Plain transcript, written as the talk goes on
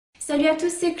Salut à tous,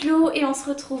 c'est Clo et on se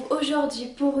retrouve aujourd'hui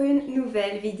pour une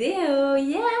nouvelle vidéo.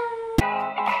 Yeah!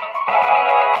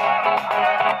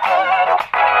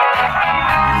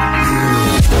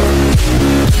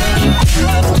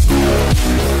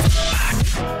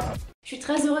 Je suis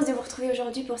très heureuse de vous retrouver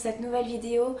aujourd'hui pour cette nouvelle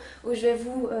vidéo où je vais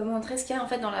vous montrer ce qu'il y a en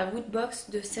fait dans la WOOTBOX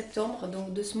de septembre,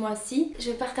 donc de ce mois-ci.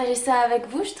 Je vais partager ça avec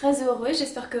vous, je suis très heureuse,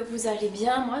 j'espère que vous allez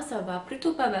bien. Moi ça va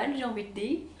plutôt pas mal, j'ai envie de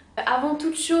dire. Avant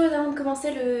toute chose, avant de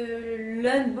commencer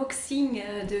l'unboxing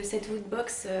de cette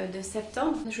WOOTBOX de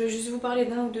septembre, je vais juste vous parler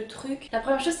d'un ou deux trucs. La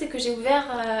première chose, c'est que j'ai ouvert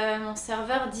mon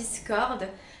serveur Discord.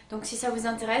 Donc si ça vous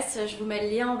intéresse, je vous mets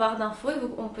le lien en barre d'infos et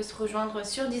on peut se rejoindre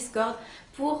sur Discord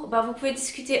pour... vous pouvez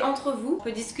discuter entre vous, on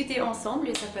peut discuter ensemble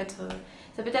et ça peut être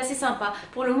assez sympa.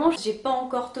 Pour le moment, j'ai pas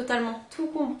encore totalement tout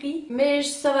compris, mais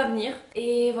ça va venir.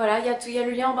 Et voilà, il y a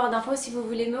le lien en barre d'infos si vous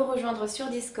voulez me rejoindre sur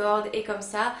Discord. Et comme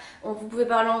ça, vous pouvez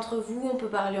parler entre vous, on peut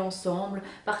parler ensemble,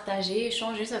 partager,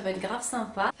 échanger, ça peut être grave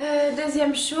sympa.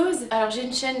 Deuxième chose, alors j'ai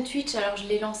une chaîne Twitch, alors je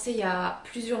l'ai lancée il y a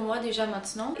plusieurs mois déjà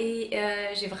maintenant. Et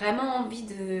j'ai vraiment envie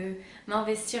de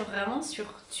m'investir vraiment sur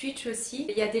Twitch aussi.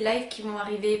 Il y a des lives qui vont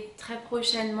arriver très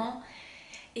prochainement.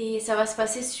 Et ça va se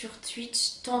passer sur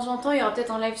Twitch. De temps en temps, il y aura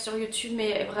peut-être un live sur YouTube,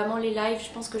 mais vraiment les lives, je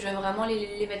pense que je vais vraiment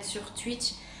les mettre sur Twitch.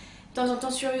 De temps en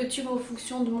temps sur YouTube en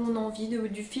fonction de mon envie,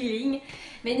 du feeling.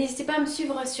 Mais n'hésitez pas à me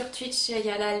suivre sur Twitch, il y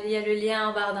a le lien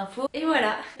en barre d'infos. Et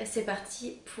voilà, c'est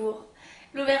parti pour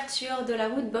l'ouverture de la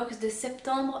WOOTBOX de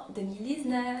septembre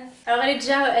 2019. Alors elle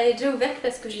est déjà ouverte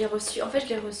parce que je l'ai reçue. En fait, je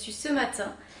l'ai reçue ce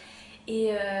matin. Et il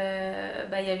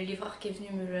y a le livreur qui est venu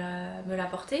me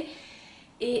l'apporter.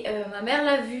 Et ma mère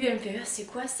l'a vu, elle me fait c'est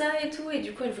quoi ça et tout, et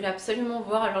du coup elle voulait absolument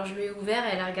voir, alors je lui ai ouvert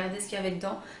et elle a regardé ce qu'il y avait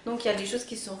dedans. Donc il y a des choses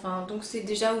qui sont, donc c'est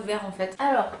déjà ouvert en fait.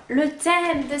 Alors le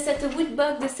thème de cette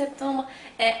WOOTBOX de septembre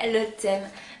est le thème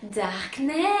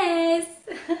Darkness.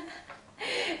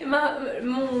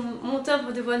 Mon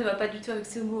timbre de voix ne va pas du tout avec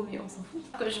ce mot, mais on s'en fout.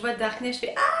 Quand je vois Darkness, je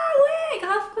fais ah ouais,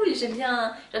 grave cool, j'aime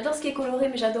bien, j'adore ce qui est coloré,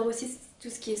 mais j'adore aussi tout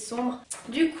ce qui est sombre.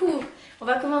 Du coup, on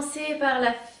va commencer par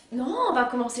on va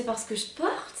commencer par ce que je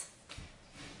porte.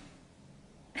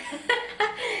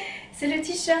 C'est le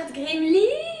t-shirt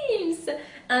Gremlins,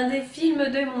 un des films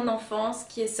de mon enfance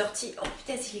qui est sorti. Oh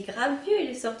putain, il est grave vieux, il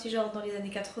est sorti genre dans les années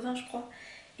 80 je crois.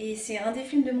 Et c'est un des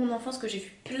films de mon enfance que j'ai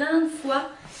vu plein de fois.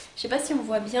 Je sais pas si on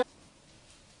voit bien.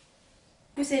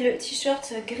 C'est le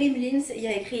t-shirt Gremlins, il y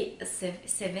a écrit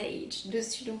Savage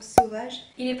dessus, donc sauvage.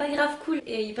 Il est pas grave cool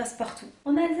et il passe partout.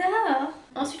 On adore.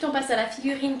 Ensuite on passe à la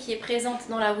figurine qui est présente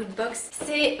dans la WOOTBOX.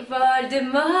 C'est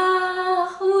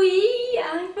Voldemort. Oui,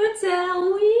 Harry Potter,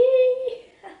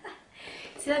 oui.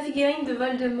 C'est la figurine de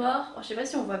Voldemort. Oh, je sais pas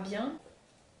si on voit bien.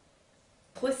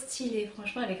 Trop stylée,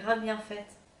 franchement elle est grave bien faite.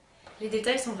 Les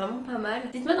détails sont vraiment pas mal.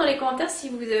 Dites-moi dans les commentaires si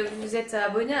vous êtes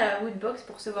abonné à la WOOTBOX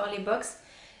pour recevoir les box.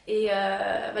 Et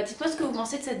dites-moi ce que vous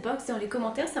pensez de cette box dans les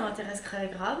commentaires, ça m'intéresse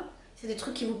grave. C'est des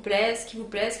trucs qui vous plaisent, qui vous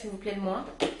plaisent le moins.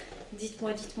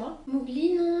 Dites-moi.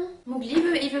 Mowgli non. Mowgli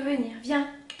il veut venir, viens.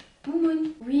 Moumoun.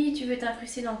 Oui, tu veux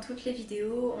t'incruster dans toutes les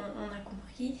vidéos, on a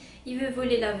compris. Il veut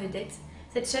voler la vedette.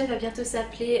 Cette chaîne va bientôt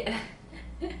s'appeler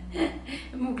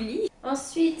Mowgli.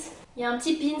 Ensuite, il y a un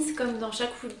petit pins comme dans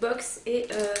chaque WOOTBOX et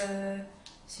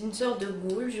c'est une sorte de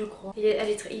goule je crois. Il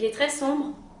est très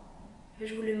sombre,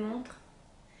 je vous le montre.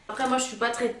 Après moi je suis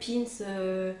pas très de pins,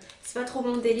 c'est pas trop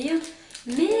mon délire,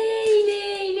 mais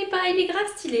il est grave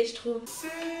stylé je trouve.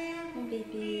 Mon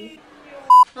bébé.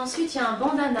 Ensuite il y a un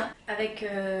bandana avec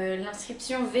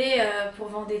l'inscription V pour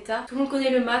Vendetta. Tout le monde connaît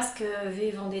le masque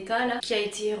V Vendetta là, qui a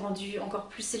été rendu encore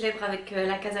plus célèbre avec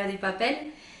la Casa des Papel.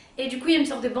 Et du coup il y a une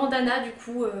sorte de bandana du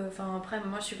coup, après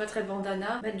moi je suis pas très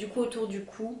bandana, mettre du coup autour du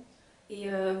cou. Et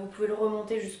vous pouvez le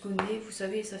remonter jusqu'au nez, vous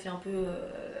savez ça fait un peu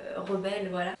rebelle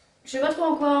voilà. Je sais pas trop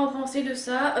en quoi en penser de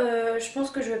ça, je pense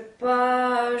que je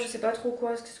sais pas trop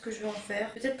qu'est-ce que je vais en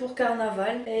faire. Peut-être pour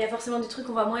carnaval. Et il y a forcément des trucs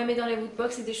qu'on va moins aimer dans les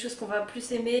WOOTBOX et des choses qu'on va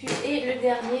plus aimer. Et le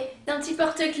dernier, c'est un petit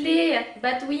porte-clés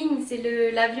Batwing,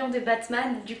 c'est l'avion de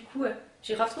Batman. Du coup, je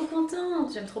suis grave trop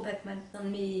contente, j'aime trop Batman. Un de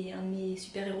mes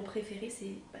super-héros préférés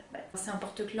c'est Batman. C'est un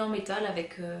porte-clés en métal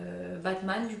avec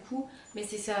Batman du coup, mais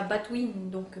c'est ça Batwing,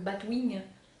 donc Batwing,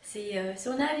 c'est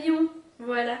son avion,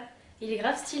 voilà. Il est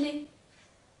grave stylé.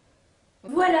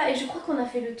 Voilà, et je crois qu'on a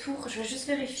fait le tour. Je vais juste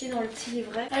vérifier dans le petit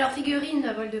livret. Alors,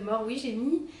 figurine Voldemort, oui, j'ai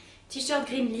mis. T-shirt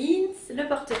Gremlins, le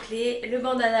porte-clés, le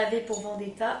bandana V pour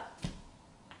Vendetta.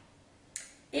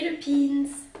 Et le pins.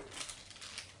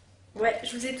 Ouais,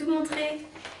 je vous ai tout montré.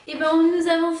 Et nous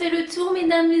avons fait le tour,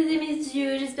 mesdames et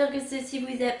messieurs. J'espère que ceci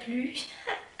vous a plu.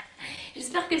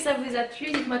 J'espère que ça vous a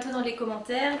plu, dites-moi tout dans les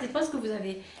commentaires, dites-moi ce que vous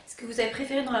avez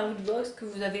préféré dans la Wootbox, ce que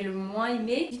vous avez le moins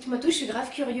aimé. Dites-moi tout, je suis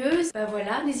grave curieuse. Bah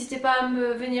voilà, n'hésitez pas à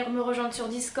venir me rejoindre sur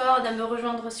Discord, à me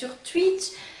rejoindre sur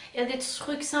Twitch. Il y a des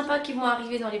trucs sympas qui vont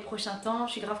arriver dans les prochains temps,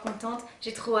 je suis grave contente,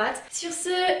 j'ai trop hâte. Sur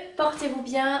ce, portez-vous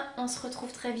bien, on se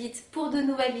retrouve très vite pour de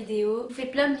nouvelles vidéos. Je vous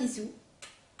fais plein de bisous.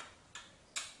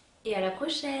 Et à la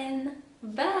prochaine.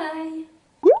 Bye.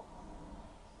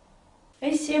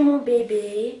 Et c'est mon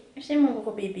bébé, c'est mon gros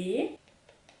bébé.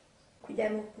 Beaucoup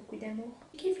d'amour, beaucoup d'amour.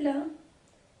 Tu kiffes là?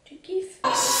 Tu kiffes?